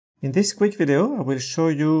In this quick video, I will show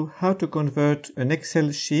you how to convert an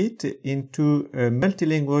Excel sheet into a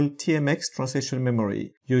multilingual TMX translation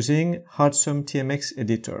memory using Heartsome TMX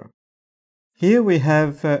Editor. Here we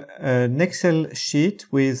have an Excel sheet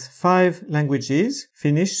with 5 languages: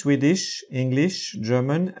 Finnish, Swedish, English,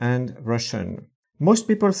 German, and Russian. Most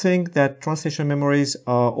people think that translation memories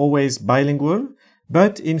are always bilingual,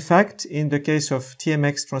 but in fact, in the case of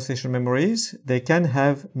TMX translation memories, they can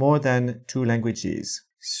have more than 2 languages.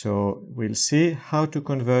 So we'll see how to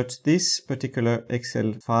convert this particular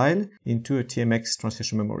Excel file into a TMX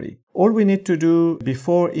translation memory. All we need to do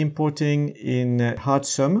before importing in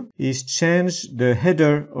Heartsome is change the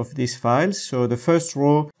header of this file. So the first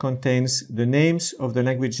row contains the names of the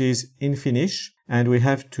languages in Finnish, and we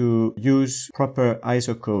have to use proper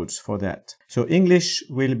ISO codes for that. So English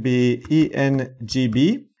will be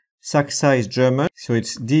ENGB, Saksa is German, so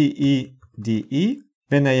it's DEDE.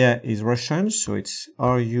 Venaya is Russian, so it's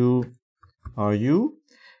RU.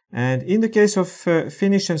 And in the case of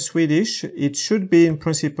Finnish and Swedish, it should be in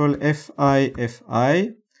principle FI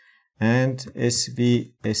and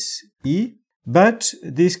SVSE. But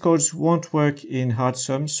these codes won't work in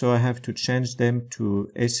Heartsome, so I have to change them to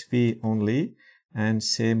SV only, and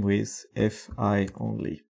same with FI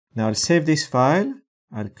only. Now I'll save this file,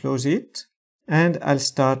 I'll close it, and I'll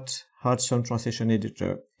start Heartsome Translation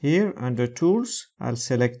Editor. Here, under Tools, I'll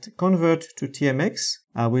select Convert to TMX.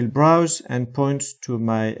 I will browse and point to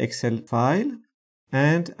my Excel file,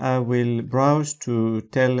 and I will browse to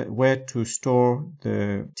tell where to store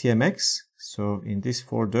the TMX, so in this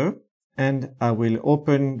folder, and I will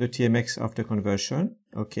open the TMX after conversion.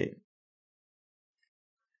 OK.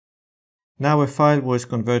 Now a file was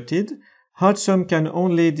converted. Heartsome can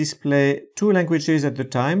only display 2 languages at the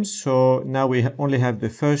time, so now we only have the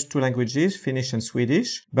first 2 languages, Finnish and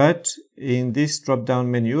Swedish, but in this drop-down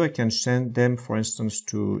menu I can send them, for instance,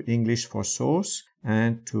 to English for source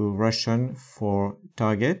and to Russian for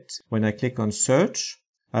target. When I click on search,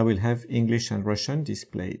 I will have English and Russian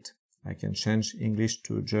displayed. I can change English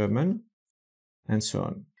to German and so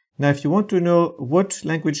on. Now if you want to know what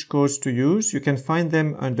language codes to use, you can find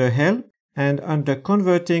them under Help. And under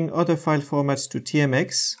Converting other file formats to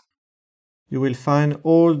TMX, you will find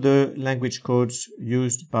all the language codes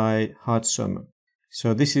used by Heartsome.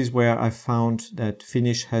 So this is where I found that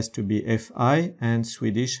Finnish has to be FI and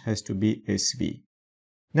Swedish has to be SV.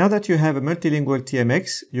 Now that you have a multilingual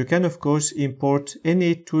TMX, you can of course import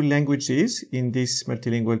any 2 languages in this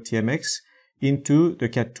multilingual TMX into the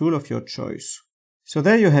CAT tool of your choice. So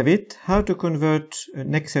there you have it, how to convert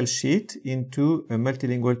an Excel sheet into a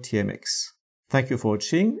multilingual TMX. Thank you for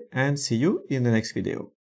watching and see you in the next video.